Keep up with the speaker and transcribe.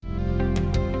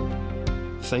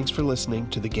Thanks for listening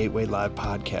to the Gateway Live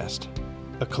podcast,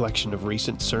 a collection of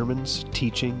recent sermons,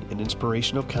 teaching, and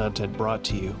inspirational content brought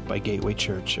to you by Gateway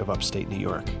Church of Upstate New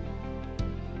York.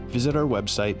 Visit our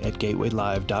website at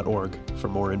gatewaylive.org for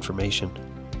more information.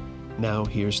 Now,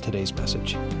 here's today's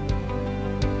message.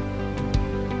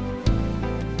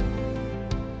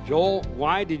 Joel,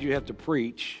 why did you have to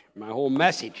preach my whole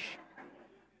message?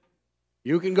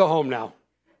 You can go home now.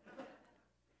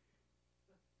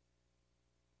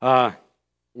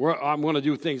 I'm going to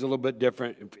do things a little bit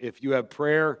different. If you have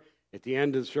prayer at the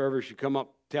end of the service, you come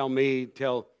up, tell me,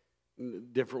 tell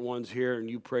different ones here, and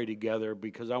you pray together,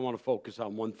 because I want to focus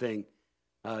on one thing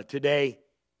today.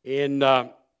 And I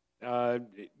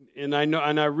know,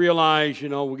 and I realize,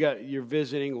 you're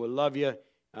visiting. We love you,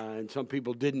 and some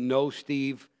people didn't know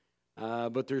Steve,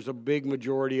 but there's a big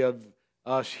majority of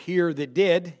us here that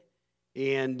did.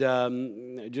 And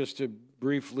just to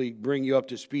briefly bring you up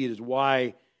to speed is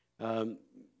why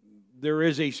there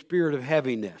is a spirit of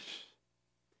heaviness,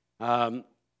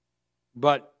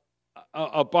 but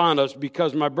upon us,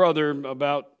 because my brother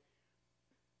about,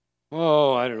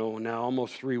 I don't know now,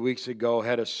 almost 3 weeks ago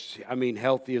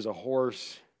healthy as a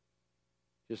horse,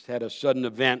 just had a sudden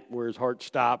event where his heart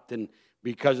stopped, and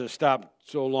because it stopped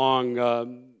so long,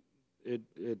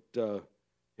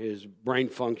 his brain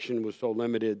function was so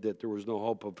limited that there was no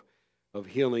hope of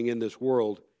healing in this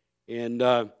world.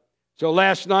 And so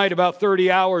last night, about 30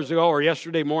 hours ago, or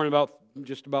yesterday morning,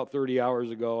 just about 30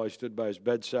 hours ago, I stood by his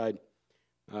bedside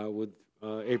with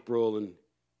April and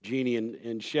Jeannie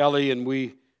and Shelley, and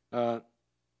we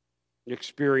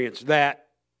experienced that,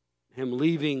 him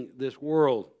leaving this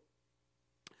world.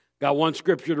 Got one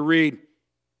scripture to read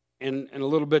and a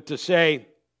little bit to say.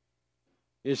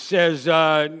 It says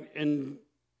in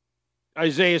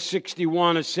Isaiah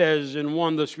 61, it says, "And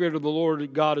one, the Spirit of the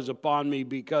Lord God is upon me,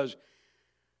 because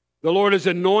the Lord has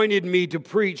anointed me to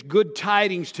preach good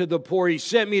tidings to the poor. He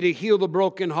sent me to heal the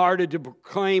brokenhearted, to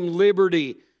proclaim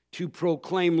liberty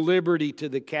to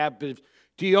the captives,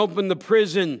 to open the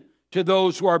prison to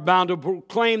those who are bound, to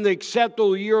proclaim the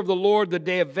acceptable year of the Lord, the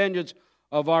day of vengeance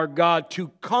of our God, to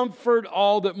comfort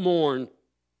all that mourn,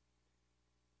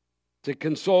 to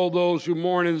console those who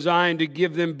mourn in Zion, to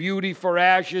give them beauty for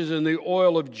ashes and the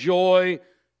oil of joy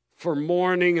for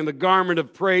mourning, and the garment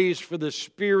of praise for the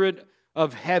spirit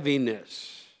of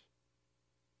heaviness."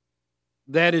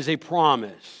 That is a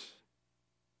promise.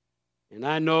 And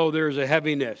I know there's a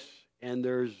heaviness, and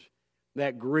there's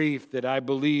that grief that I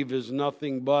believe is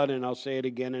nothing but, and I'll say it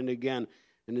again and again,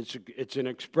 and it's an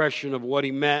expression of what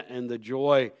he meant and the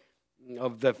joy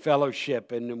of the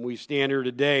fellowship. And we stand here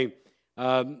today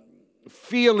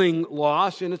feeling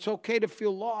loss, and it's okay to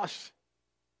feel lost.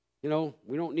 We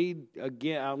don't need,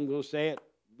 again, I'm going to say it,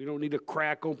 we don't need to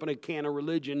crack open a can of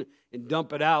religion and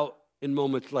dump it out in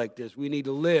moments like this. We need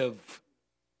to live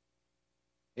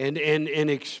and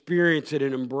experience it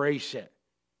and embrace it.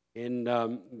 And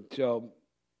so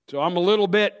I'm a little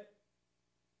bit,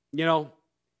 it's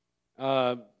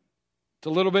a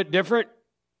little bit different.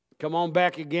 Come on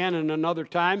back again in another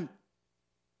time.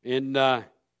 And,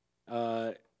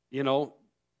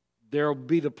 there'll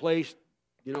be the place,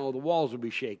 the walls will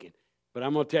be shaking. But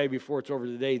I'm going to tell you before it's over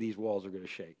today, these walls are going to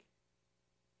shake.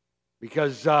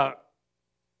 Because,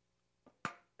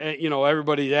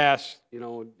 everybody asks,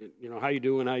 how you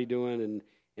doing?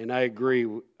 And I agree.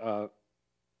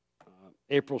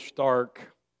 April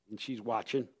Stark, and she's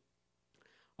watching,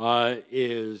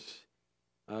 is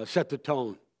set the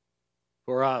tone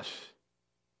for us.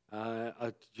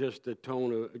 Just a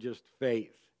tone of just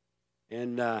faith.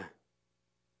 And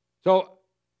so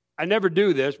I never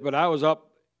do this, but I was up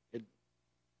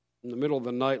in the middle of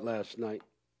the night last night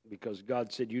because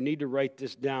God said, you need to write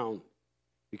this down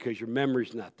because your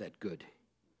memory's not that good.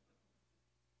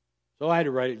 So I had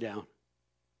to write it down.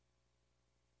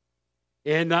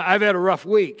 And I've had a rough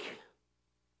week.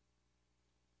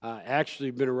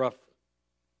 Actually, been a rough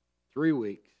 3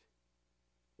 weeks.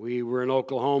 We were in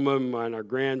Oklahoma, and our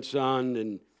grandson,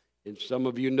 and some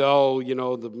of you know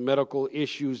the medical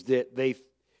issues that they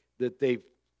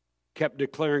kept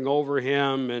declaring over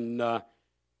him, and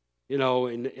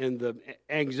and the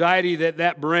anxiety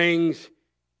that brings.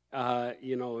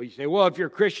 You say, well, if you're a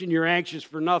Christian, you're anxious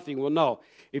for nothing. Well, no.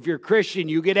 If you're a Christian,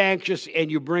 you get anxious and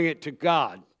you bring it to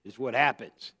God, is what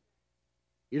happens.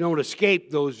 You don't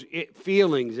escape those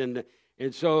feelings. And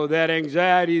so that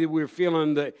anxiety that we were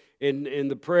feeling in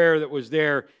the prayer that was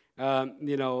there,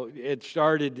 it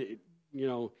started,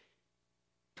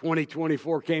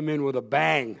 2024 came in with a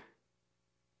bang.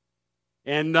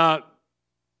 And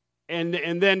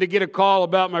then to get a call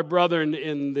about my brother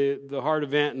in the heart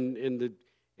event and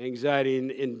anxiety,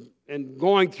 and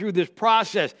going through this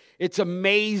process. It's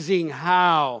amazing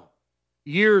how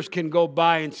years can go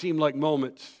by and seem like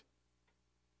moments.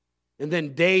 And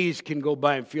then days can go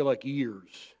by and feel like years.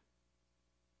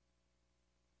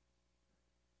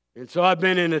 And so I've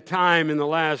been in a time in the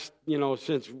last,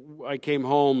 since I came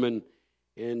home and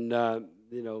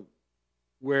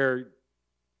where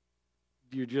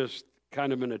you're just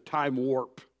kind of in a time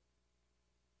warp.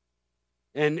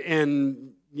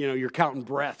 And you're counting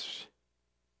breaths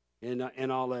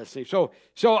and all that thing. So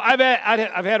I've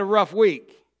had a rough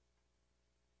week.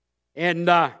 And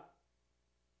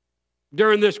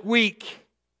during this week,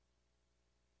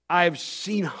 I've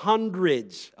seen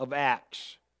hundreds of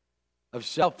acts of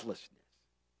selflessness.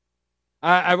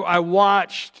 I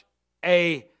watched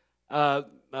a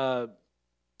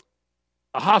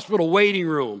hospital waiting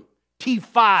room,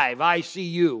 T5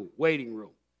 ICU waiting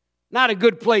room. Not a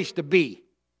good place to be.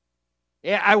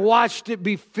 I watched it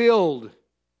be filled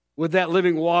with that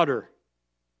living water.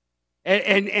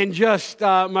 And just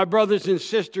my brothers and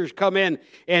sisters come in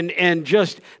and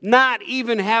just not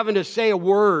even having to say a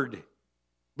word,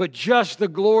 but just the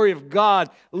glory of God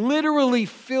literally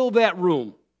fill that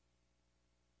room.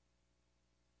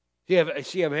 See,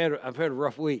 I've had a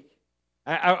rough week.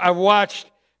 I watched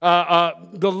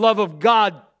the love of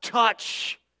God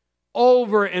touch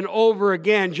over and over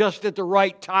again, just at the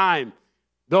right time,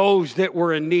 those that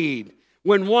were in need.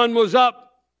 When one was up,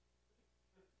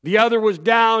 the other was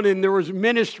down, and there was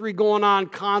ministry going on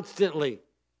constantly.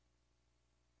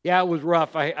 Yeah, it was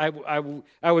rough. I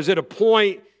was at a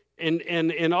point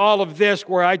in all of this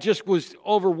where I just was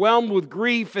overwhelmed with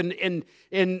grief and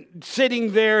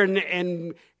sitting there,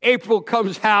 and April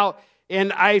comes out,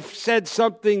 and I said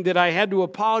something that I had to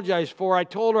apologize for. I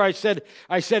told her, I said,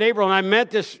 April, and I meant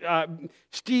this,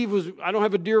 Steve I don't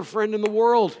have a dear friend in the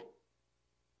world.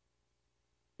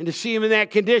 And to see him in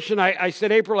that condition, I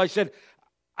said, April,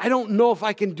 I don't know if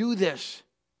I can do this.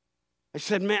 I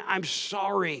said, man, I'm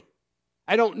sorry.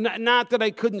 Not that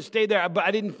I couldn't stay there,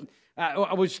 but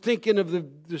I was thinking of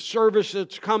the service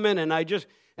that's coming, and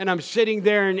I'm sitting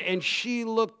there, and she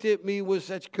looked at me with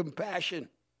such compassion.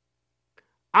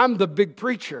 I'm the big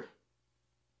preacher,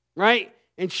 right?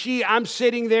 And I'm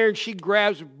sitting there, and she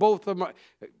grabs both of my,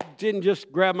 didn't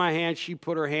just grab my hand, she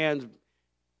put her hands,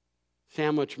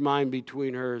 sandwiched mine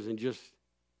between hers, and just,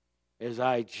 as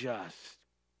I just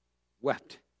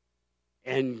wept.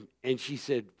 And she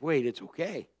said, wait, it's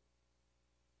okay.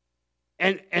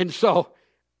 And so,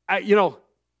 I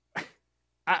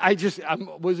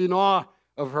was in awe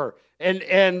of her.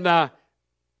 And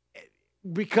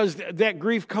because that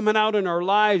grief coming out in our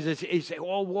lives, you say,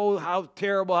 oh, whoa, how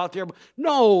terrible, how terrible.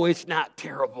 No, it's not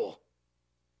terrible.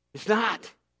 It's not.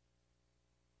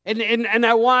 And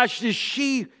I watched as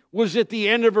she was at the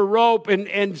end of her rope,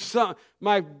 and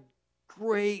my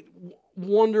great,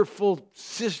 wonderful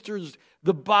sisters,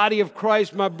 the body of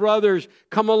Christ, my brothers,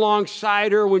 come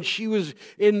alongside her when she was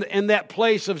in that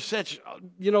place of such,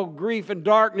 grief and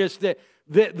darkness, that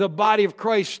the body of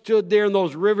Christ stood there, and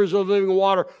those rivers of living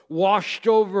water washed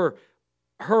over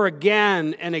her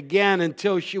again and again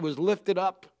until she was lifted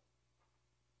up.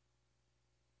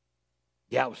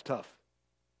 Yeah, it was tough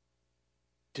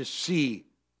to see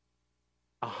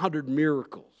 100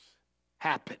 miracles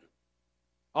happen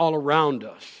all around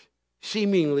us,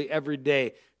 seemingly every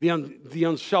day. The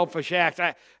unselfish act.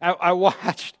 I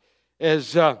watched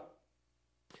as the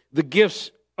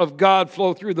gifts of God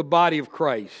flow through the body of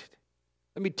Christ.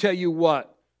 Let me tell you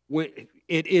what, when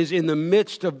it is in the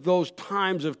midst of those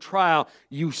times of trial,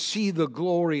 you see the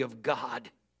glory of God.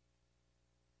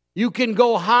 You can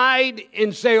go hide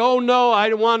and say, oh no, I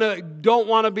don't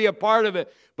want to be a part of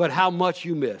it, but how much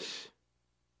you miss.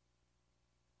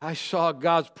 I saw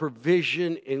God's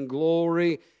provision and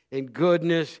glory and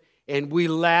goodness, and we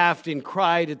laughed and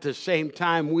cried at the same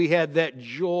time. We had that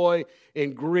joy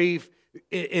and grief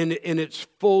in its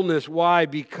fullness. Why?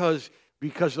 Because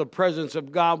the presence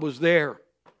of God was there.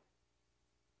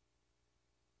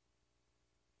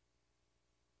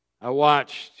 I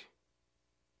watched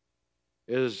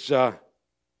as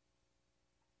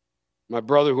my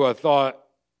brother, who I thought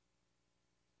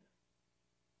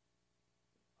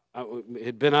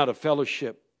had been out of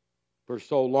fellowship for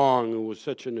so long, and was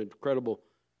such an incredible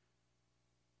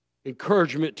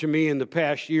encouragement to me in the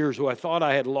past years, who I thought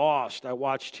I had lost. I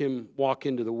watched him walk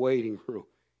into the waiting room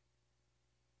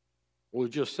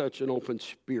with just such an open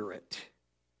spirit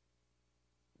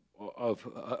of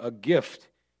a gift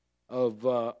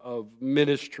of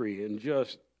ministry and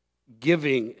just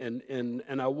giving,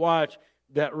 and I watched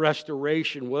that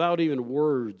restoration without even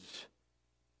words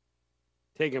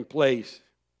taking place.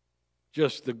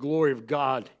 Just the glory of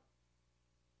God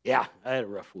Yeah, I had a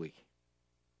rough week.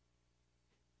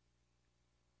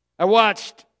 I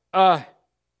watched that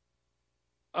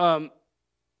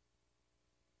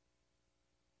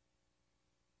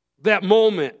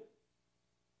moment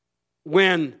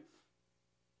when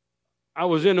I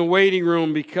was in the waiting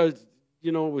room because,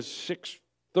 it was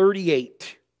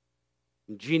 6:38.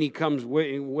 And Jeannie comes,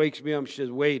 wakes me up, she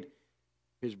says, Wade,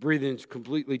 his breathing's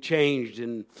completely changed.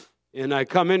 And I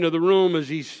come into the room as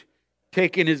he's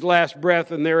taking his last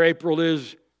breath, and there April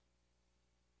is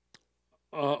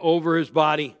over his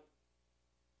body.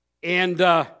 And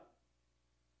I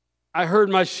heard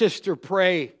my sister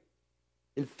pray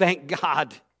and thank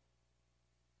God.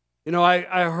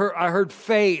 I heard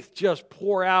faith just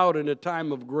pour out in a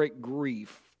time of great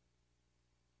grief.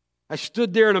 I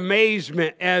stood there in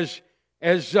amazement as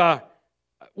this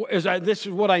is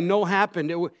what I know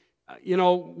happened. We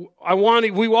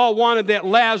all wanted that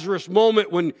Lazarus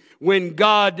moment when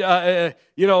God,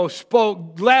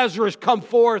 spoke, Lazarus, come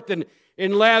forth,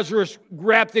 and Lazarus,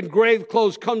 wrapped in grave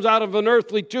clothes, comes out of an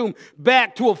earthly tomb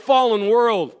back to a fallen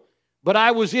world. But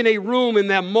I was in a room in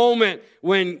that moment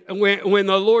when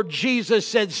the Lord Jesus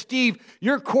said, Steve,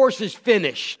 your course is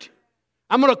finished.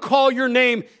 I'm going to call your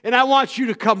name, and I want you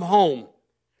to come home.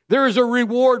 There is a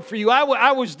reward for you.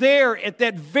 I was there at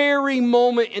that very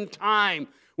moment in time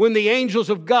when the angels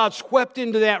of God swept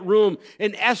into that room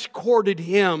and escorted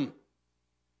him.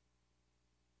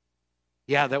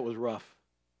 Yeah, that was rough.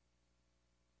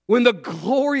 When the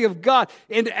glory of God,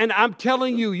 and I'm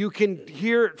telling you, you can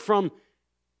hear it from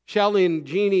Shelley and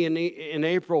Jeannie in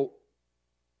April,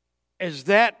 as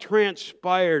that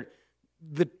transpired,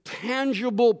 the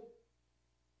tangible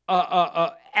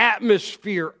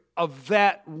atmosphere of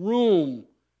that room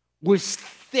was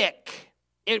thick.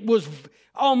 It was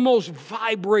almost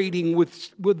vibrating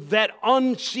with that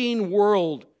unseen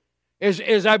world.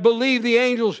 As I believe the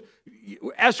angels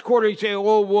escorted, say,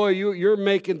 oh boy, you're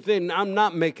making things. I'm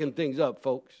not making things up,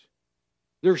 folks.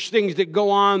 There's things that go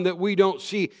on that we don't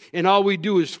see, and all we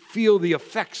do is feel the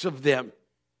effects of them.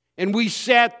 And we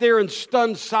sat there in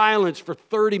stunned silence for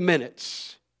 30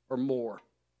 minutes or more.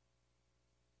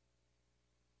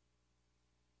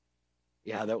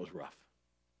 Yeah, that was rough.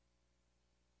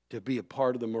 To be a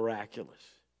part of the miraculous.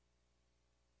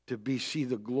 To see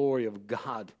the glory of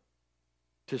God.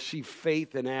 To see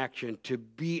faith in action.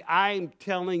 I'm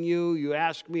telling you, you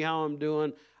ask me how I'm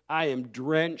doing, I am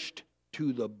drenched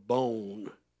to the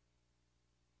bone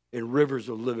in rivers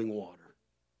of living water.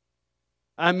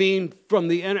 I mean, from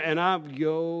the end, and I'm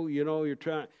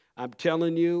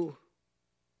telling you,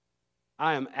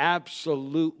 I am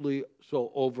absolutely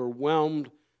so overwhelmed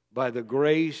by the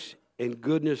grace and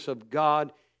goodness of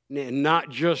God, and not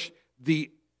just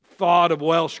the thought of,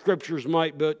 well, scriptures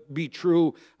might be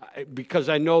true, because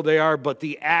I know they are, but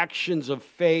the actions of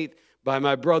faith by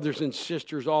my brothers and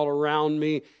sisters all around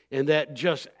me, and that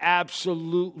just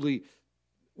absolutely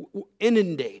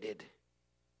inundated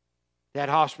that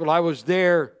hospital. I was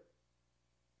there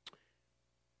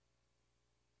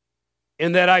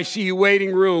in that ICU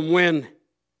waiting room when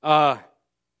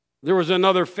there was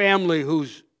another family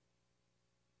whose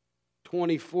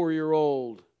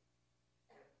 24-year-old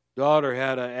daughter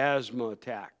had an asthma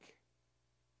attack.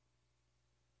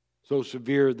 So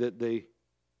severe that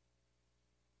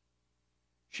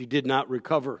she did not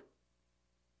recover.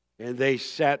 And they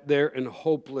sat there in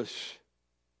hopeless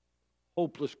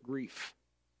grief.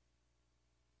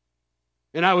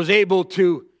 And I was able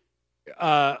to,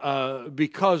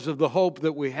 because of the hope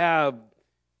that we have,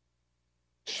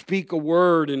 speak a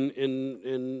word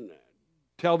and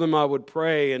tell them I would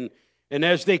pray. And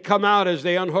as they come out, as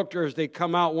they unhooked her, as they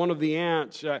come out, one of the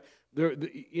aunts,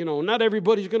 not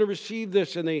everybody's going to receive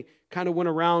this, and they kind of went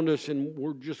around us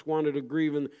and just wanted to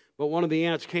grieve. But one of the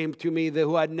aunts came to me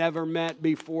who I'd never met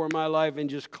before in my life and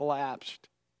just collapsed.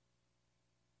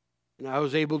 And I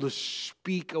was able to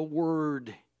speak a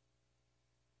word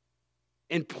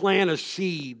and plant a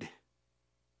seed.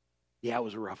 Yeah, it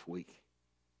was a rough week.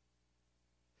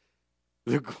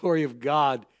 The glory of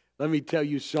God, let me tell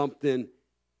you something.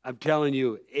 I'm telling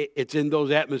you, it's in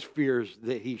those atmospheres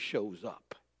that He shows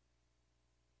up.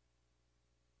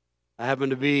 I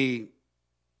happened to be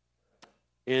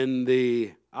in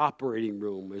the operating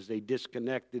room as they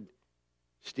disconnected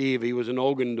Steve. He was an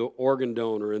organ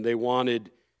donor, and they wanted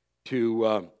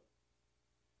to,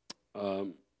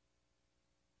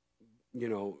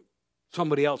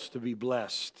 somebody else to be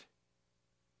blessed.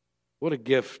 What a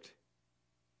gift.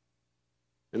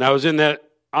 And I was in that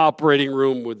operating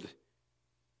room with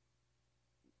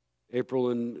April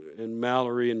and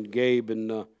Mallory and Gabe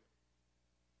and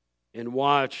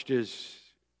watched as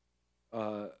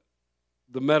the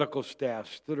medical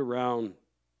staff stood around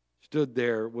stood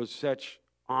there with such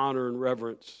honor and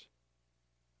reverence,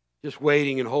 just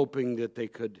waiting and hoping that they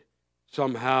could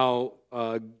somehow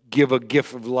give a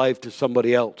gift of life to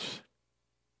somebody else.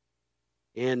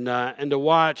 And to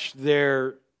watch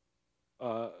their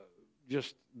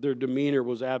demeanor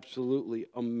was absolutely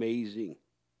amazing.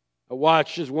 I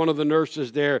watched as one of the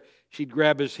nurses there, she'd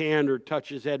grab his hand or touch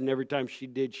his head, and every time she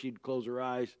did, she'd close her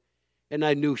eyes. And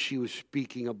I knew she was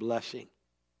speaking a blessing.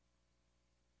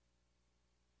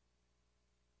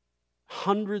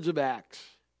 Hundreds of acts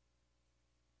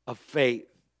of faith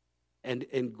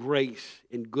and grace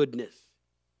and goodness.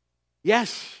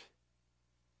 Yes,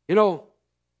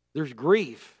 there's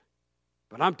grief.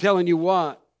 But I'm telling you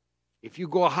what, if you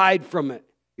go hide from it,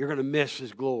 you're going to miss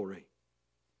His glory.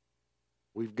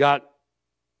 We've got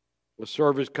a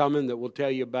service coming that we'll tell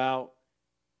you about.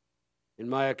 And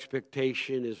my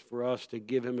expectation is for us to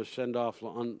give him a send-off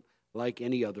unlike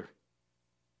any other.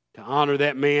 To honor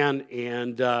that man.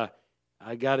 And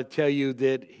I got to tell you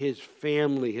that his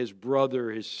family, his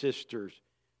brother, his sisters,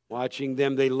 watching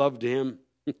them, they loved him.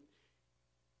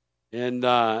 And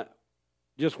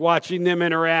just watching them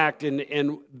interact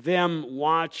and them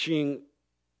watching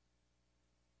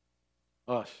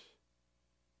us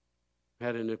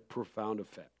had a profound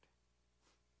effect.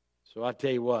 So I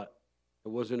tell you what, it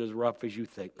wasn't as rough as you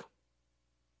think.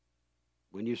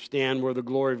 When you stand where the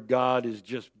glory of God is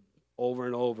just over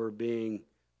and over being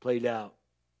played out,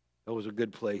 it was a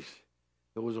good place.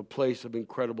 It was a place of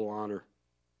incredible honor.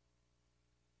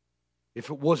 If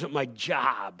it wasn't my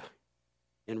job,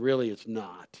 and really it's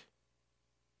not,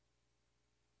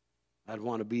 I'd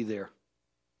want to be there.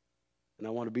 And I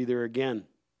want to be there again.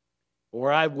 Or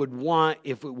I would want,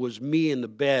 if it was me in the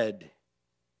bed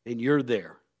and you're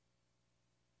there,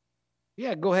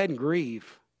 yeah, go ahead and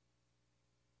grieve.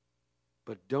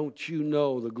 But don't you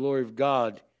know the glory of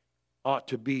God ought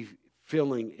to be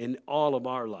filling in all of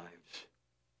our lives?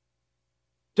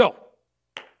 So,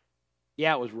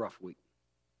 yeah, it was a rough week.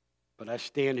 But I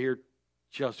stand here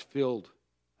just filled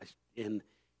and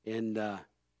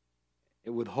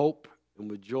with hope and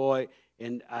with joy.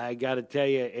 And I got to tell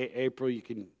you, April, you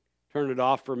can turn it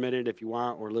off for a minute if you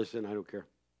want, or listen, I don't care.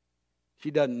 She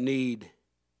doesn't need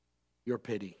your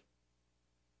pity.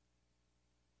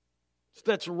 So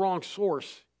that's a wrong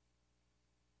source.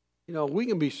 We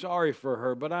can be sorry for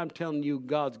her, but I'm telling you,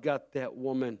 God's got that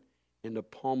woman in the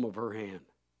palm of her hand.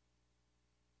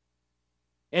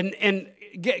 And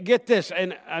get this,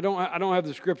 and I don't have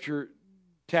the scripture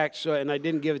text, and I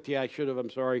didn't give it to you. I should have. I'm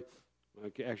sorry. I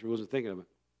actually wasn't thinking of it.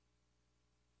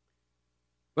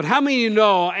 But how many of you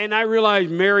know, and I realize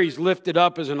Mary's lifted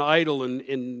up as an idol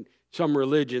in some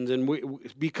religions, and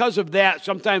because of that,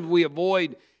 sometimes we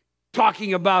avoid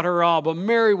talking about her all, but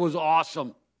Mary was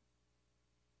awesome.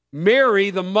 Mary,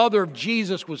 the mother of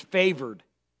Jesus, was favored,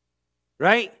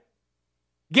 right?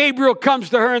 Gabriel comes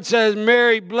to her and says,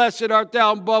 Mary, blessed art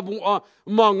thou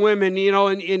among women,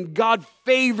 and God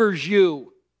favors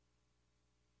you.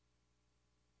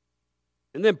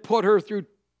 And then put her through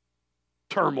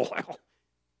turmoil.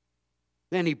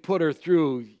 Then He put her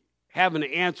through having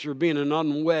to answer being an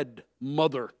unwed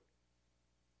mother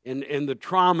and the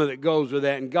trauma that goes with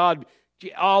that. And God,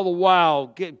 all the while,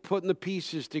 putting the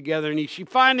pieces together. And she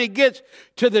finally gets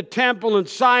to the temple, and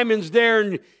Simon's there,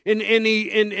 and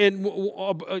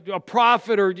a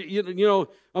prophet or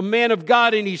a man of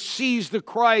God, and he sees the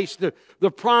Christ,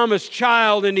 the promised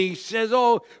child, and he says,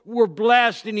 "Oh, we're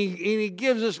blessed," and he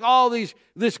gives us all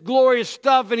this glorious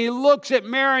stuff, and he looks at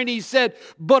Mary and he said,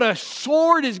 "But a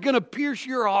sword is going to pierce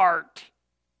your heart."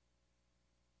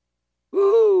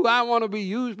 Ooh, I want to be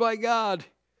used by God.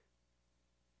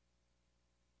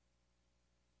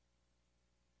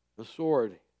 A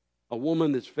sword, a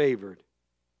woman that's favored,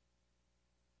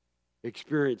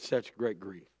 experienced such great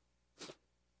grief.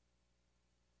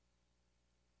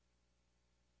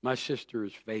 My sister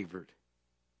is favored,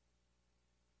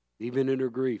 even in her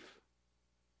grief.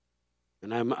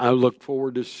 And I look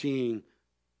forward to seeing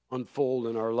unfold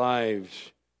in our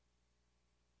lives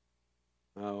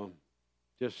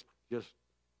just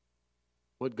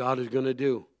what God is going to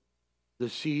do. The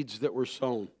seeds that were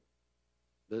sown,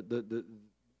 the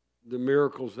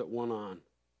miracles that went on,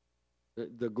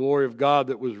 the glory of God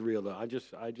that was real. I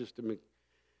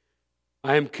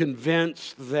am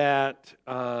convinced that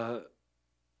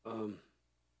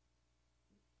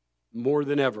more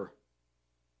than ever,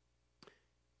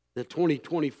 that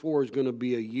 2024 is going to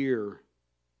be a year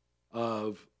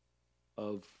of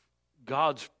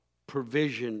God's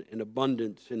provision and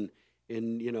abundance, and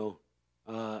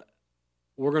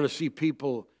we're going to see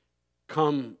people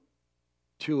come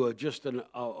to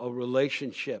a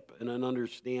relationship and an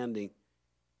understanding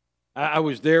I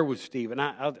was there with Steve, and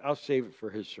I'll save it for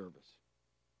his service.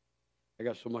 I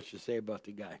got so much to say about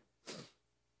the guy.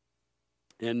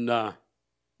 And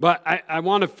but I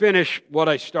want to finish what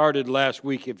I started last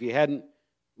week. If you hadn't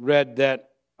read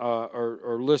that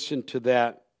or listened to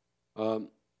that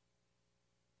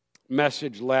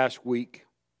message last week,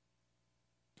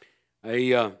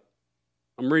 I'm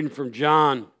reading from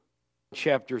John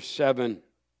chapter 7,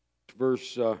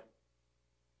 verse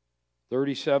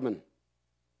 37.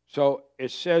 So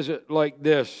it says it like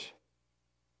this.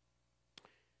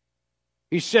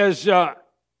 He says, on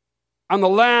the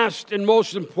last and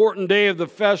most important day of the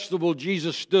festival,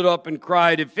 Jesus stood up and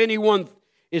cried, "If anyone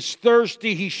is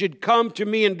thirsty, he should come to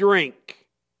me and drink.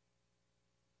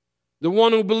 The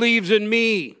one who believes in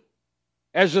me,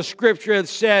 as the Scripture has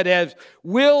said,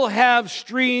 will have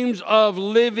streams of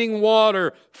living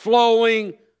water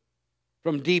flowing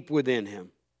from deep within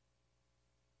him."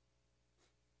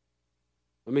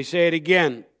 Let me say it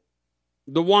again.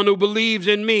 The one who believes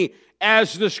in me,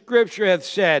 as the Scripture hath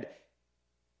said,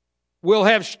 will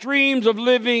have streams of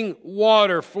living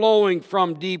water flowing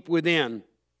from deep within.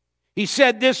 He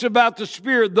said this about the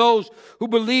Spirit. Those who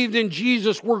believed in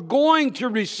Jesus were going to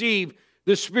receive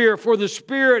the Spirit, for the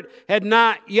Spirit had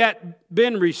not yet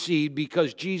been received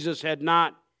because Jesus had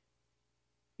not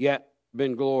yet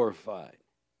been glorified.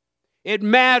 It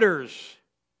matters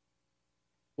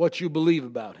what you believe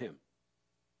about Him.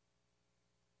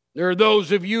 There are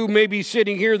those of you maybe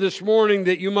sitting here this morning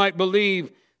that you might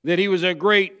believe that He was a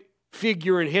great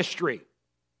figure in history.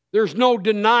 There's no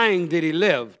denying that He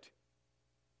lived.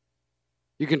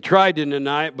 You can try to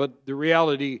deny it, but the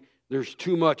reality, there's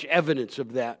too much evidence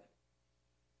of that.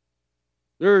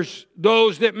 There's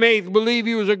those that may believe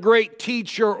He was a great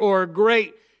teacher or a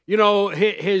great,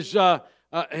 His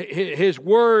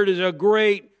word is a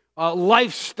great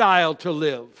lifestyle to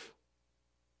live.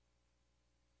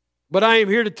 But I am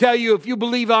here to tell you, if you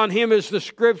believe on Him as the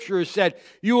Scripture has said,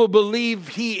 you will believe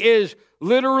He is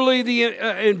literally the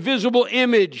invisible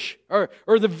image or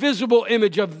the visible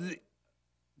image of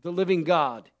the living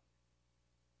God.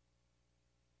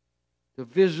 The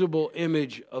visible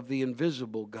image of the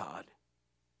invisible God.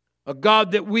 A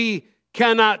God that we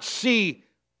cannot see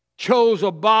chose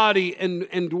a body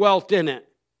and dwelt in it.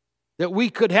 That we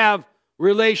could have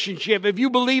relationship. If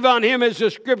you believe on Him as the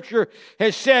Scripture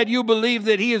has said, you believe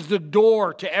that He is the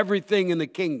door to everything in the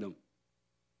kingdom.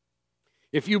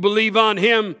 If you believe on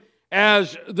Him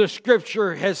as the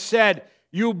Scripture has said,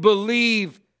 you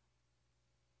believe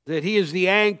that He is the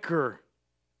anchor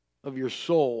of your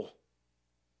soul.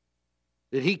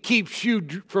 That He keeps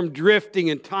you from drifting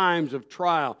in times of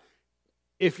trial.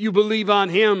 If you believe on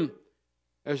Him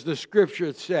as the Scripture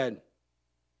has said,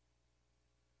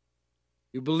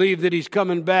 you believe that He's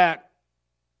coming back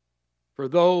for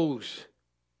those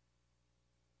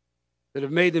that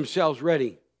have made themselves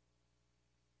ready.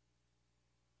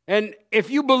 And if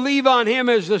you believe on Him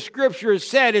as the Scripture has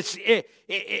said,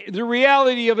 the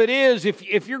reality of it is,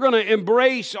 if you're going to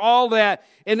embrace all that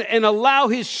and allow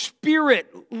His Spirit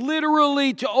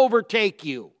literally to overtake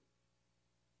you.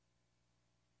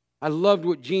 I loved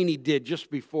what Jeannie did just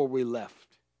before we left.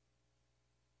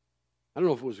 I don't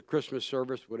know if it was a Christmas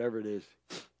service, whatever it is.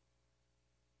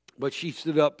 But she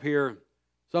stood up here.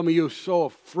 Some of you are so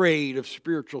afraid of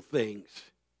spiritual things.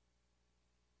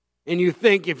 And you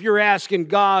think if you're asking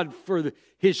God for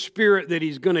His Spirit that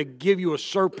He's going to give you a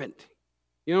serpent.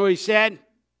 You know what He said?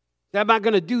 I'm not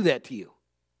going to do that to you.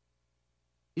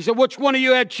 He said, which one of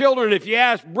you had children? If you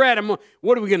ask bread,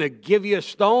 what are we going to give you, a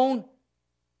stone?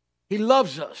 He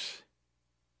loves us.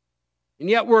 And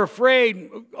yet we're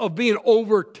afraid of being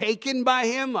overtaken by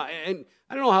Him. And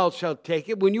I don't know how else I'll take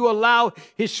it. When you allow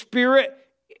His Spirit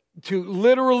to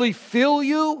literally fill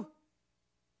you,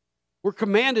 we're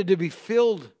commanded to be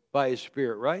filled by His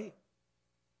Spirit, right?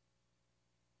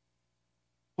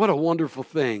 What a wonderful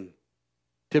thing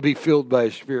to be filled by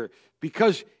His Spirit.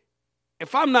 Because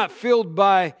if I'm not filled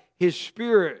by His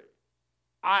Spirit,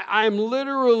 I'm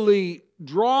literally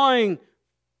drawing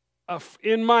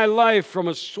in my life from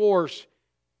a source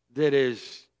that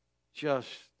is just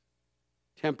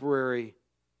temporary,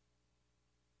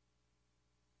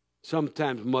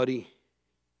 sometimes muddy,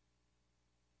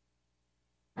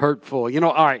 hurtful.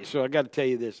 All right, so I got to tell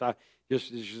you this. This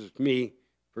is just me.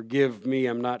 Forgive me.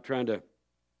 I'm not trying to,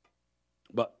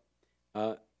 but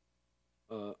I'm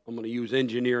going to use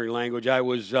engineering language. I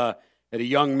was at a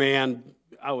young man.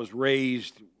 I was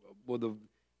raised on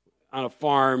a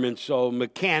farm, and so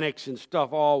mechanics and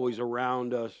stuff always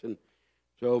around us. And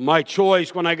so my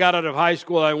choice, when I got out of high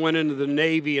school, I went into the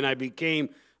Navy, and I became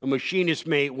a machinist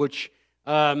mate, which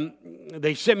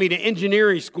they sent me to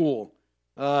engineering school.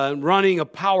 running a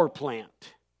power plant.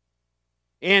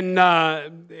 And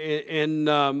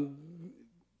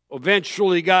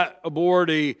eventually got aboard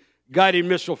a guided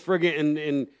missile frigate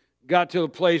and got to a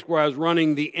place where I was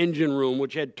running the engine room,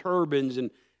 which had turbines and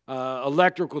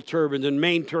electrical turbines and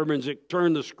main turbines that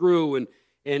turned the screw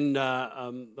and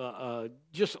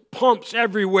just pumps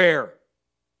everywhere.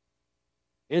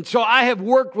 And so I have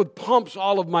worked with pumps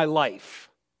all of my life.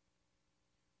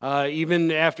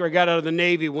 Even after I got out of the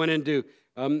Navy, went into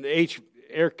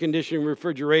air conditioning,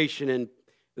 refrigeration, and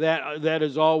that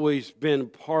has always been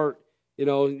part,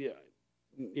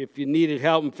 if you needed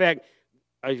help. In fact,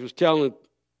 I was telling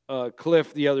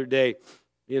Cliff the other day,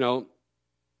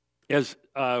 as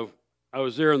I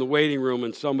was there in the waiting room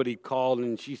and somebody called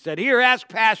and she said, "Here, ask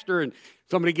Pastor," and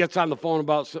somebody gets on the phone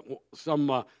about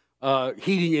some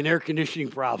heating and air conditioning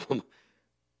problem.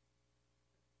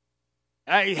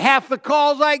 Half the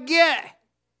calls I get,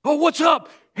 "Oh, what's up?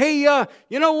 Hey,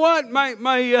 you know what? My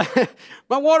my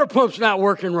water pump's not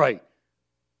working right.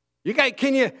 You guys,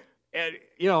 can you,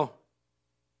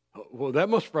 well, that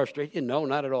must frustrate you." No,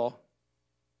 not at all.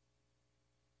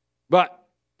 But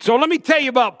so let me tell you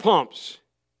about pumps.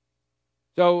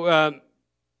 So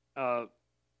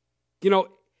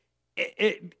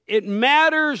it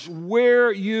matters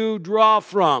where you draw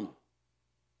from.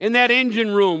 In that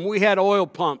engine room, we had oil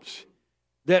pumps.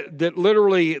 That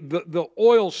literally, the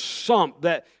oil sump,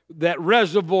 that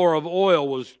reservoir of oil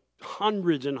was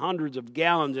hundreds and hundreds of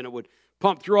gallons, and it would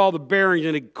pump through all the bearings,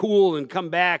 and it'd cool and come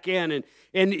back in. And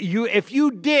if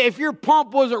your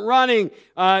pump wasn't running,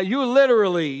 you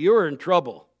were in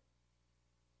trouble.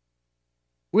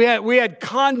 We had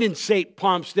condensate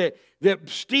pumps that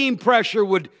steam pressure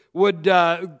would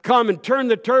come and turn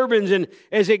the turbines, and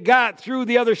as it got through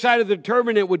the other side of the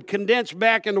turbine, it would condense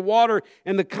back into water,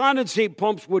 and the condensate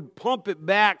pumps would pump it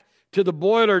back to the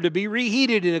boiler to be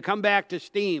reheated and to come back to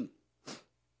steam.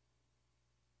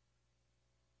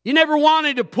 You never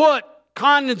wanted to put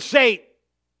condensate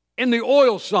in the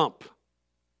oil sump.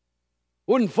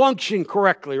 Wouldn't function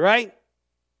correctly, right?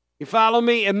 You follow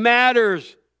me? It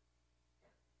matters.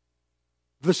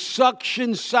 The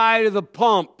suction side of the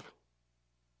pump.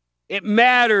 It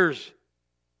matters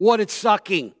what it's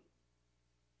sucking.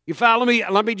 You follow me?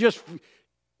 Let me just,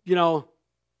 so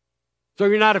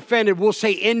you're not offended, we'll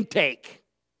say intake.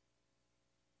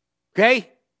 Okay?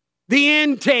 The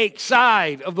intake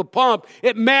side of the pump.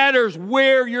 It matters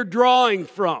where you're drawing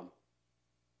from.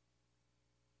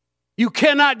 You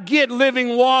cannot get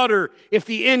living water if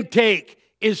the intake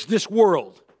is this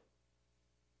world.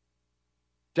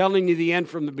 Telling you the end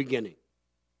from the beginning.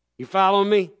 You follow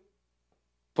me?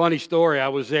 Funny story, I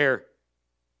was there.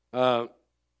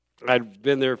 I'd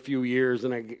been there a few years,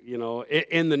 and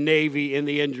in the Navy, in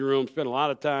the engine room, spent a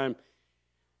lot of time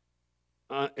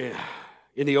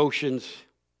in the oceans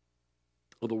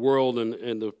of the world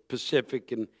and the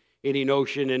Pacific and Indian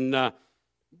Ocean. And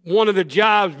one of the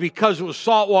jobs, because it was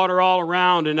salt water all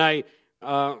around, and I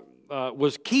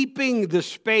was keeping the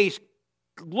space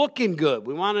looking good.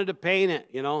 We wanted to paint it,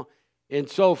 And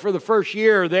so for the first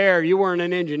year there, you weren't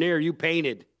an engineer, you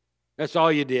painted. That's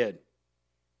all you did.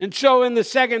 And so in the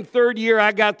second, third year,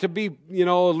 I got to be, a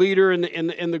leader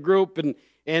in the group.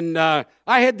 And I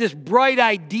had this bright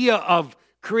idea of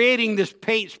creating this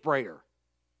paint sprayer.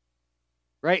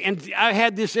 Right? And I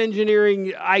had this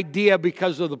engineering idea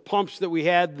because of the pumps that we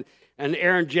had, an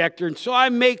air injector. And so I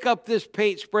make up this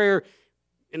paint sprayer,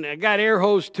 and I got air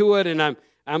hose to it, and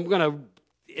I'm going to,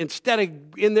 instead of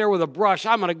in there with a brush,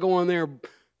 I'm going to go in there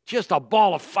just a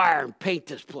ball of fire and paint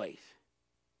this place.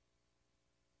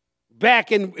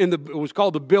 Back in it was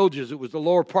called the bilges. It was the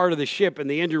lower part of the ship in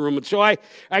the engine room. And so I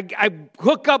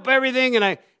hook up everything, and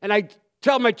I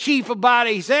tell my chief about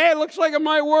it. He said, "Hey, it looks like it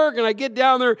might work." And I get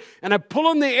down there, and I pull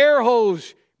on the air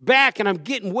hose back, and I'm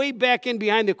getting way back in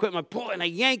behind the equipment. I pull, and I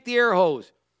yank the air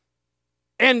hose.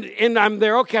 And I'm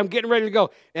there, okay, I'm getting ready to go.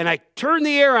 And I turn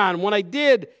the air on. When I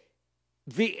did,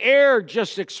 the air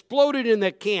just exploded in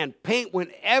that can. Paint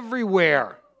went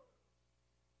everywhere.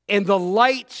 And the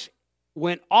lights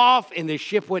went off, and the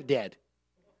ship went dead.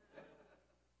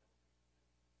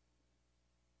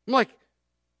 I'm like,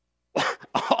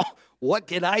 what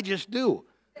did I just do?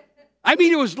 I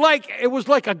mean, it was like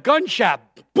a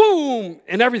gunshot. Boom!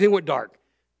 And everything went dark.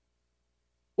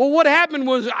 Well, what happened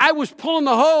was I was pulling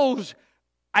the hose.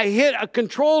 I hit a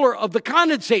controller of the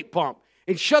condensate pump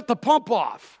and shut the pump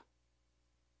off.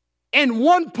 And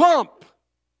one pump,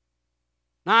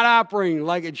 not operating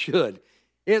like it should,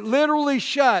 it literally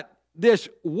shut this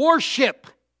warship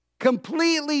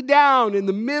completely down in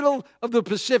the middle of the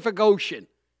Pacific Ocean.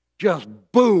 Just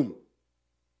boom.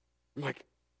 I'm like,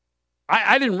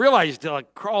 I didn't realize until I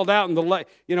crawled out in the light.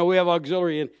 You know, we have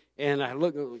auxiliary, and I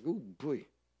look, like, oh, boy,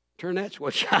 turn that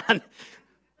switch on.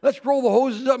 Let's roll the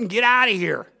hoses up and get out of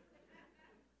here.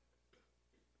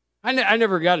 I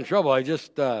never got in trouble. I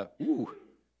just, ooh.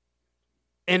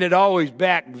 And it always,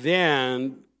 back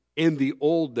then, in the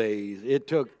old days, it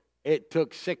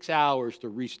took 6 hours to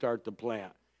restart the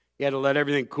plant. You had to let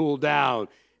everything cool down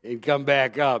and come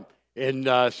back up. And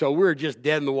so we were just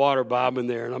dead in the water bobbing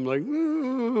there. And I'm like,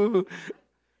 ooh,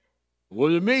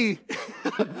 wasn't me.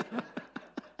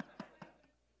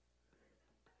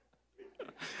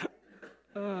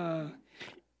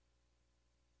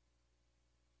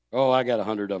 I got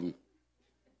 100 of them.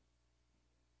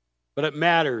 But it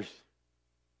matters.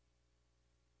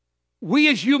 We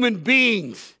as human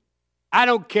beings, I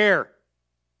don't care.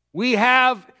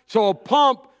 So a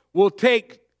pump will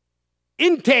take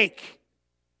intake,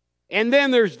 and then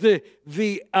there's the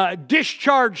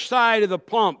discharge side of the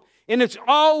pump, and it's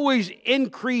always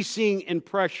increasing in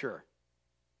pressure,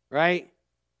 right?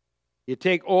 You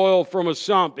take oil from a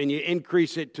sump and you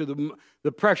increase it to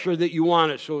the pressure that you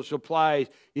want it, so it supplies.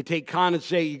 You take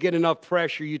condensate, you get enough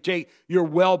pressure. You take your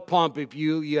well pump, if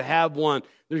you have one,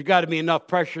 there's got to be enough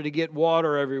pressure to get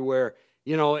water everywhere.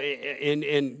 You know,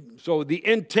 and so the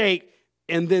intake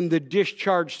and then the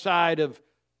discharge side of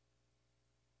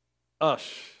us.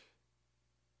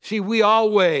 See, we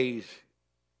always,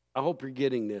 I hope you're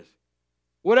getting this,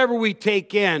 whatever we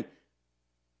take in,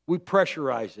 we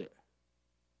pressurize it.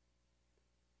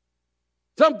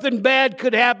 Something bad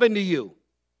could happen to you.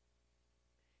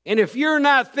 And if you're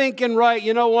not thinking right,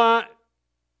 you know what?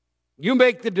 You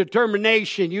make the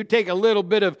determination, you take a little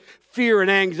bit of fear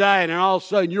and anxiety, and all of a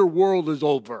sudden your world is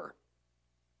over.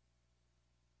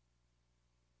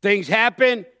 Things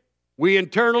happen, we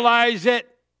internalize it,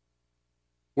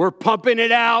 we're pumping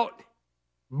it out,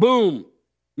 boom.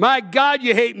 My God,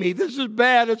 you hate me. This is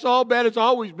bad. It's all bad. It's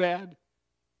always bad.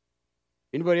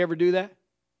 Anybody ever do that?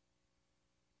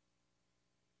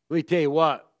 Let me tell you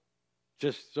what,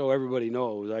 just so everybody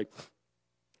knows, like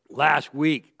last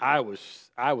week I was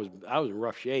in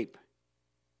rough shape.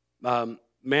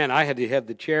 Man, I had to have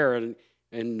the chair, and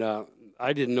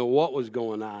I didn't know what was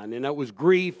going on, and it was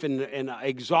grief and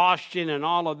exhaustion and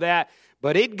all of that.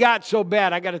 But it got so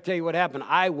bad, I got to tell you what happened.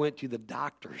 I went to the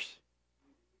doctors.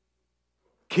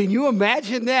 Can you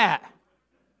imagine that?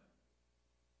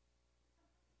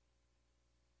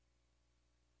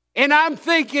 And I'm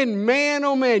thinking, man,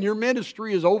 oh man, your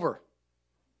ministry is over.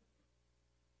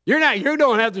 You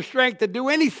don't have the strength to do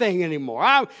anything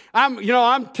anymore.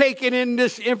 I'm taking in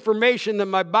this information that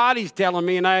my body's telling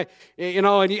me, and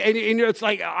it's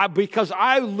like, because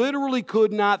I literally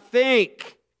could not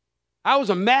think. I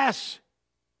was a mess.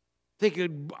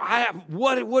 Thinking,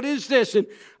 what is this? And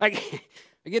I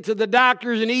get to the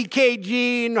doctors and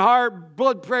EKG and heart,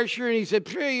 blood pressure, and he said,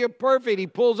 "Hey, you're perfect." He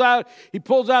pulls out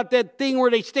that thing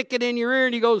where they stick it in your ear,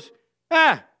 and he goes,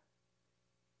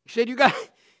 He said, you got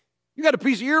a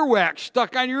piece of earwax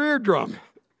stuck on your eardrum.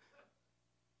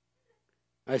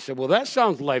 I said, well, that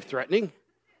sounds life-threatening.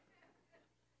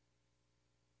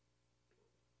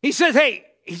 He says,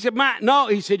 no.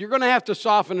 He said, you're going to have to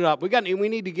soften it up. We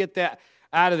need to get that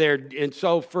out of there. And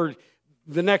so for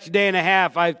the next day and a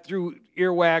half, I threw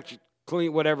earwax,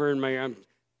 clean whatever in my.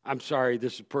 I'm sorry,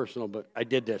 this is personal, but I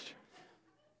did this.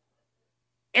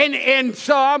 And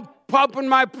so I'm pumping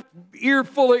my ear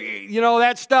full of,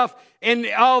 that stuff, and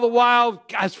all the while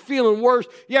I was feeling worse.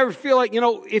 You ever feel like,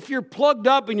 if you're plugged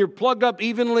up and you're plugged up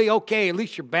evenly, okay, at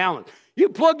least you're balanced. You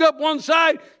plugged up one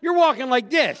side, you're walking like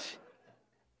this.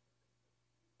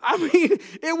 I mean,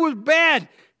 it was bad.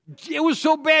 It was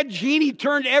so bad, Jeannie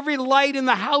turned every light in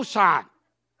the house on.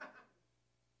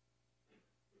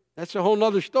 That's a whole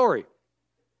nother story.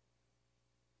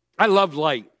 I love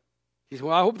light. She said,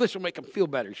 well, I hope this will make him feel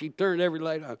better. She turned every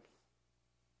light on.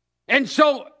 And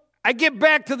so I get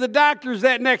back to the doctor's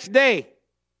that next day.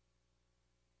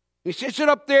 He sits it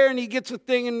up there and he gets a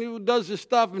thing and he does this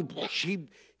stuff, and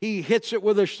he hits it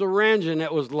with a syringe, and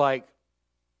it was like,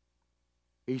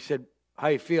 he said, how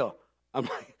you feel? I'm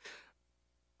like,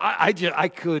 I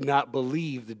could not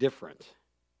believe the difference.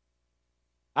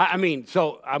 I mean,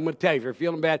 so I'm going to tell you, if you're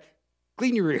feeling bad,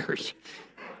 clean your ears.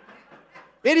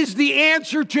 It is the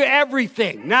answer to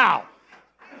everything. Now,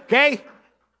 okay?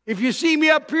 If you see me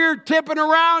up here tipping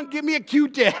around, give me a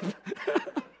Q-tip.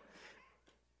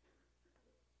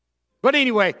 But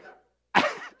anyway,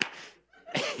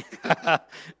 I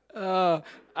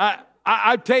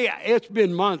tell you, it's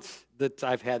been months that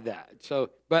I've had that. So,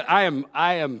 but I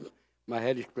am, my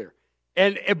head is clear.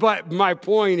 But my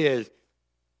point is,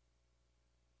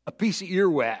 a piece of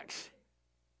earwax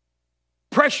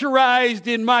pressurized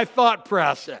in my thought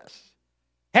process,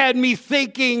 had me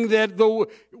thinking that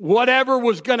whatever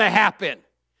was going to happen.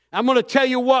 I'm going to tell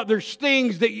you what, there's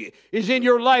things that is in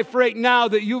your life right now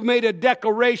that you've made a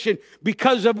declaration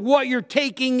because of what you're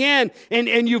taking in,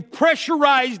 and you've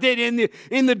pressurized it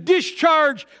in the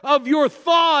discharge of your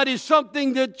thought is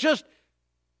something that just,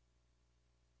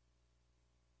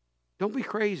 don't be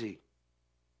crazy.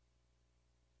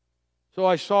 So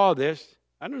I saw this.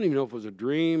 I don't even know if it was a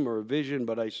dream or a vision,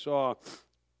 but I saw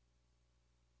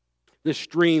this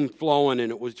stream flowing, and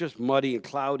it was just muddy and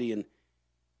cloudy, and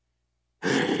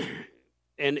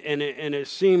it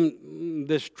seemed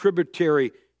this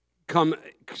tributary come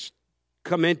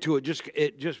into it.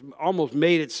 It just almost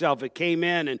made itself. It came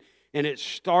in and it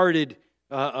started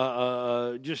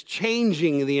just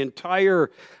changing the entire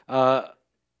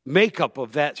makeup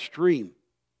of that stream.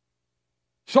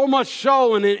 So much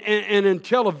so, and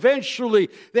until eventually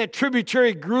that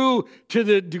tributary grew to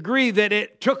the degree that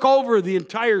it took over the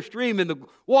entire stream, and the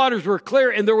waters were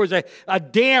clear, and there was a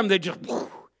dam that just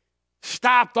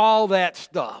stopped all that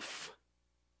stuff.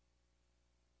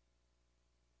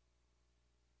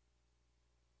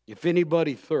 If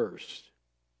anybody thirsts,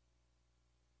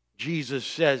 Jesus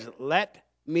says, let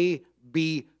me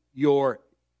be your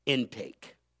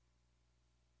intake.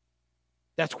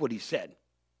 That's what he said.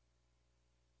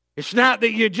 It's not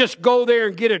that you just go there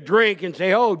and get a drink and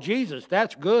say, oh, Jesus,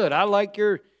 that's good. I like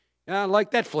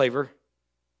that flavor.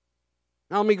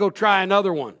 Now let me go try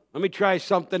another one. Let me try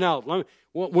something else.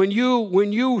 When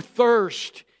you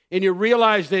thirst and you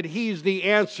realize that he's the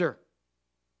answer,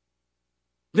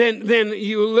 then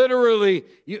you literally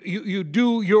you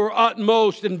do your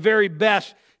utmost and very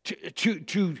best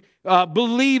to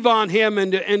believe on him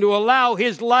and to allow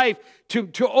his life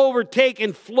to overtake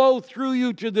and flow through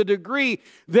you to the degree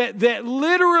that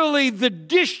literally the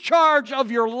discharge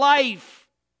of your life,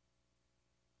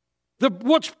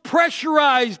 what's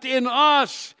pressurized in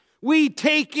us, we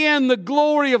take in the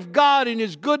glory of God and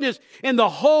his goodness and the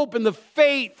hope and the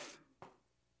faith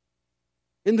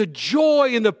and the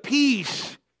joy and the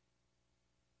peace.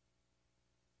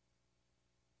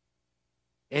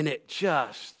 And it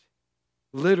just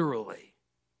literally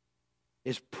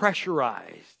is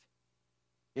pressurized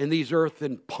in these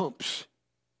earthen pumps.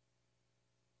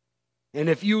 And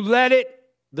if you let it,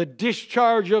 the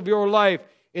discharge of your life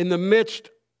in the midst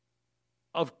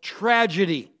of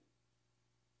tragedy,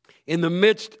 in the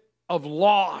midst of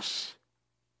loss,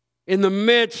 in the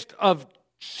midst of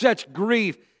such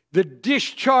grief, the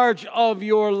discharge of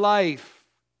your life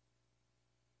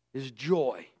is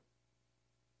joy.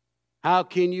 How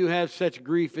can you have such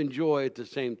grief and joy at the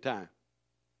same time?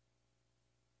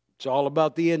 It's all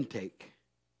about the intake.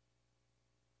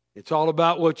 It's all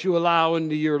about what you allow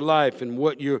into your life and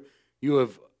what you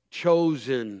have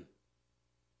chosen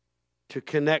to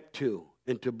connect to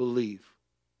and to believe.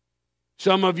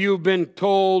 Some of you have been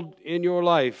told in your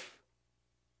life,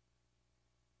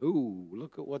 ooh,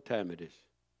 look at what time it is.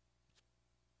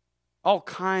 All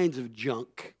kinds of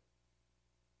junk.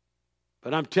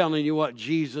 But I'm telling you what,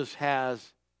 Jesus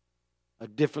has a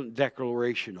different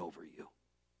declaration over you.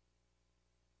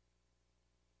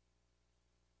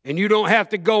 And you don't have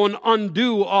to go and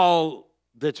undo all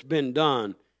that's been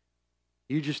done.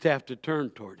 You just have to turn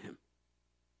toward him.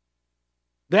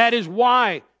 That is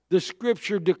why the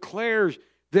Scripture declares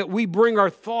that we bring our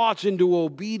thoughts into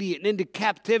obedience, into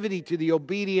captivity to the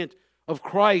obedience of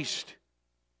Christ.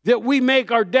 That we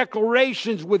make our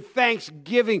declarations with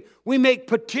thanksgiving. We make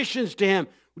petitions to him.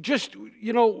 Just,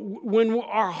 when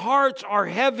our hearts are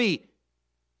heavy,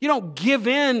 you don't give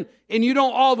in and you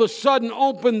don't all of a sudden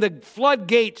open the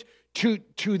floodgates to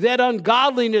that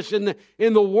ungodliness in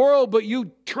the world, but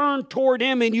you turn toward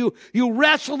him and you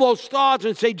wrestle those thoughts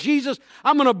and say, Jesus,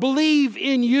 I'm going to believe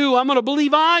in you. I'm going to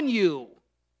believe on you.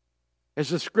 As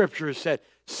the Scripture has said,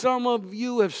 some of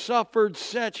you have suffered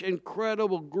such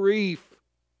incredible grief.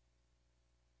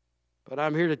 But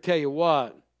I'm here to tell you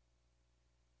what.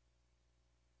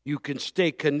 You can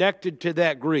stay connected to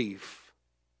that grief,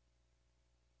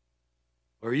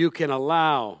 or you can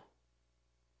allow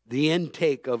the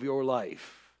intake of your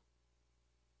life.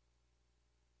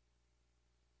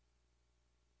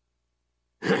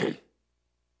 That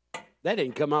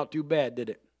didn't come out too bad, did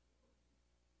it?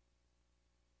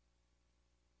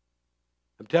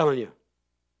 I'm telling you,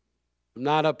 I'm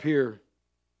not up here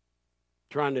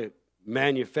trying to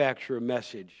manufacture a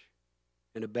message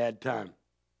in a bad time.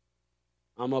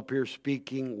 I'm up here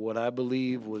speaking what I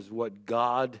believe was what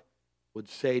God would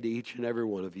say to each and every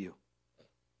one of you.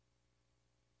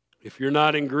 If you're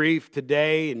not in grief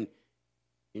today and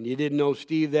you didn't know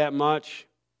Steve that much,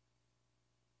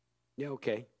 yeah,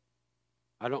 okay.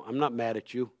 I'm not mad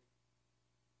at you.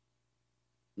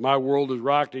 My world is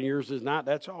rocked and yours is not.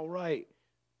 That's all right.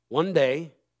 One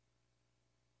day,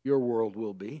 your world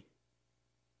will be.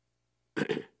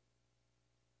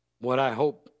 What I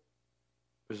hope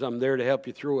is I'm there to help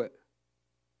you through it.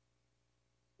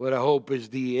 What I hope is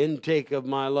the intake of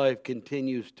my life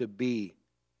continues to be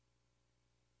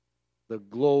the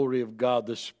glory of God,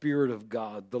 the Spirit of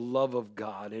God, the love of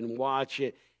God, and watch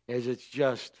it as it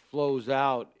just flows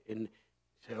out and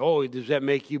say, oh, does that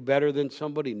make you better than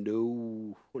somebody?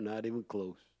 No, we're not even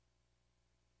close.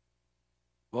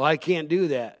 Well, I can't do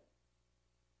that.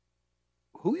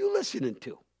 Who are you listening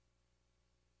to?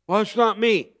 Well, it's not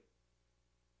me.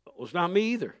 Well, it's not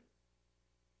me either.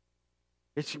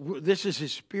 This is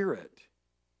His Spirit.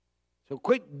 So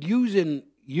quit using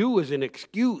you as an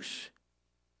excuse.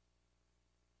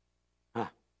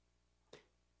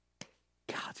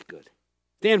 God's good.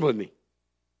 Stand with me.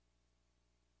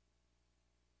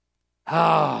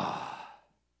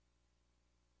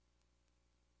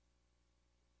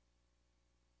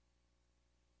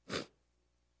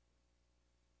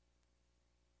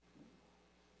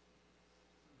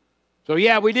 So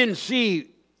yeah, we didn't see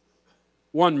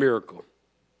one miracle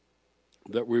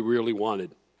that we really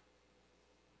wanted.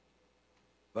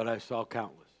 But I saw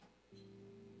countless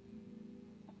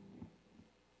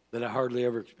that I hardly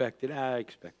ever expected. I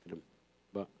expected them.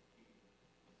 But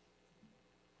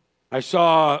I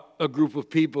saw a group of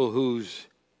people whose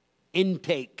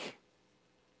intake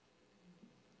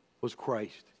was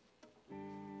Christ.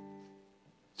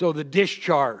 So the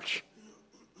discharge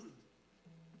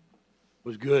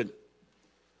was good.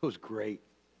 It was great.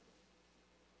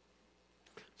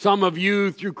 Some of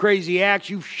you, through crazy acts,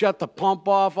 you've shut the pump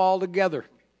off altogether.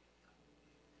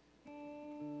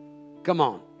 Come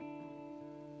on.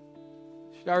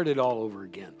 Start it all over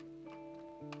again.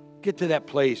 Get to that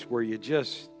place where you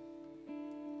just,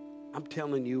 I'm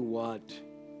telling you what.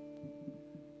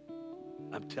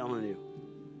 I'm telling you,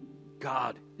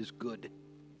 God is good.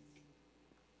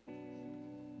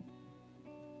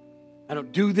 I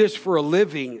don't do this for a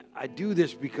living. I do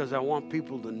this because I want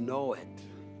people to know it.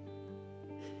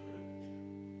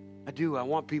 I do. I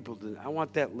want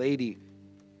that lady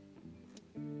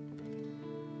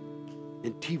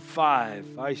in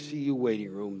T5, ICU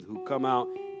waiting room, who come out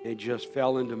and just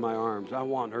fell into my arms. I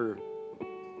want her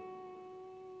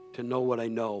to know what I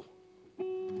know.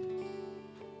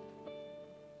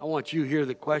 I want you to hear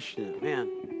the question, man,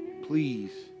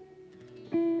 please.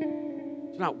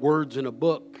 It's not words in a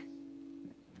book.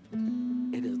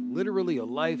 It is literally a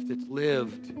life that's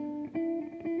lived, and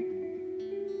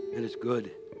it's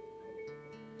good.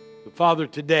 But Father,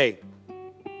 today,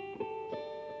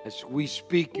 as we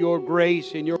speak your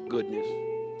grace and your goodness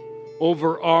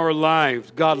over our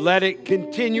lives, God, let it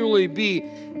continually be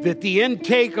that the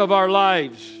intake of our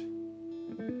lives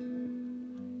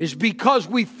is because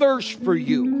we thirst for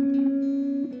you.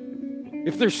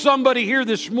 If there's somebody here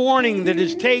this morning that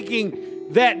is taking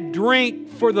that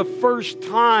drink for the first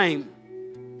time,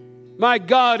 my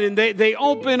God, and they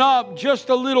open up just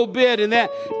a little bit and that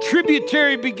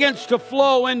tributary begins to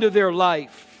flow into their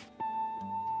life.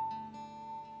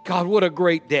 God, what a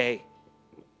great day.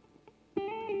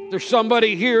 There's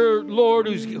somebody here, Lord,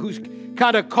 who's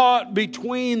kind of caught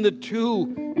between the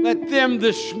two. Let them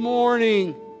this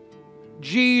morning,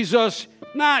 Jesus,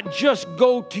 not just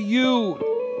go to you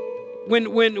when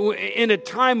in a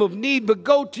time of need, but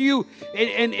go to you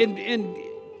and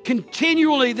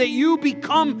continually, that you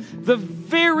become the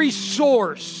very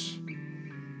source.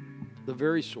 The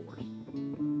very source.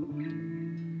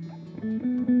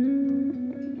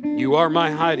 You are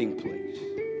my hiding place.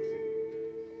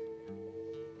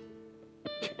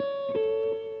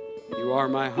 You are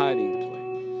my hiding place.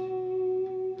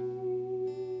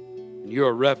 And you're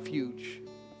a refuge.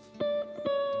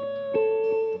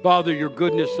 Father, your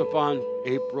goodness upon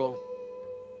April,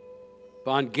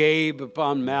 upon Gabe,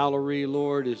 upon Mallory,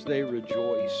 Lord, as they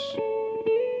rejoice.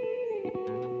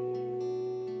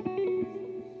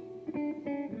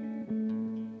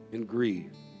 And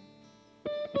grieve.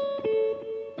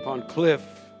 Upon Cliff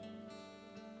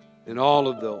and all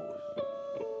of those,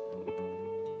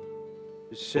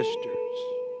 his sisters.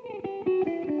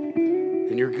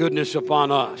 And your goodness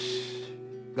upon us.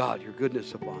 God, your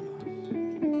goodness upon us.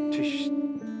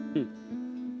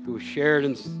 Who was shared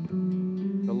in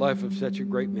the life of such a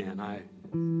great man. I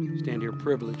stand here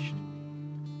privileged.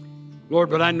 Lord,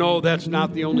 but I know that's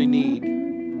not the only need.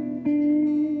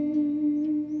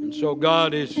 And so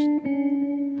God, is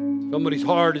somebody's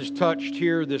heart is touched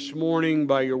here this morning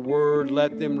by your word.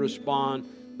 Let them respond.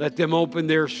 Let them open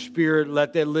their spirit.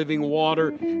 Let that living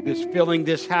water that's filling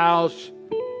this house,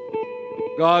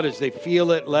 God, as they feel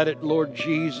it, let it, Lord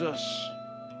Jesus,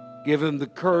 give them the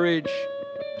courage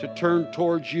to turn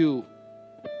towards you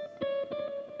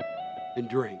and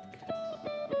drink.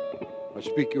 I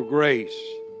speak your grace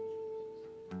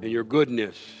and your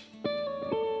goodness.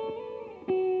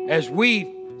 As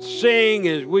we sing,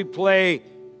 as we play,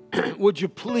 would you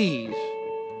please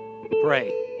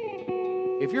pray?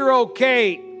 If you're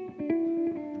okay,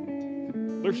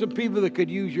 there's some people that could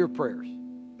use your prayers.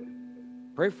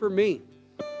 Pray for me.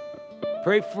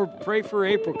 Pray for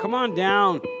April. Come on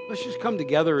down. Let's just come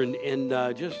together and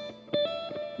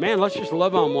let's just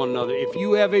love on one another. If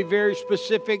you have a very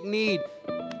specific need,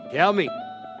 tell me.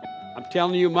 I'm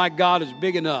telling you, my God is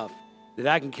big enough that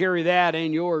I can carry that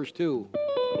and yours too.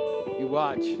 You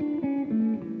watch.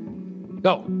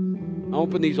 So, I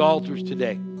open these altars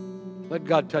today. Let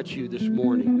God touch you this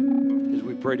morning as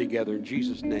we pray together in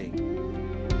Jesus' name.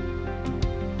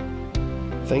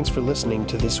 Thanks for listening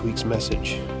to this week's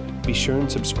message. Be sure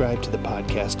and subscribe to the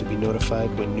podcast to be notified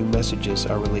when new messages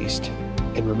are released.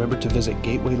 And remember to visit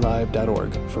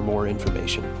gatewaylive.org for more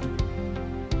information.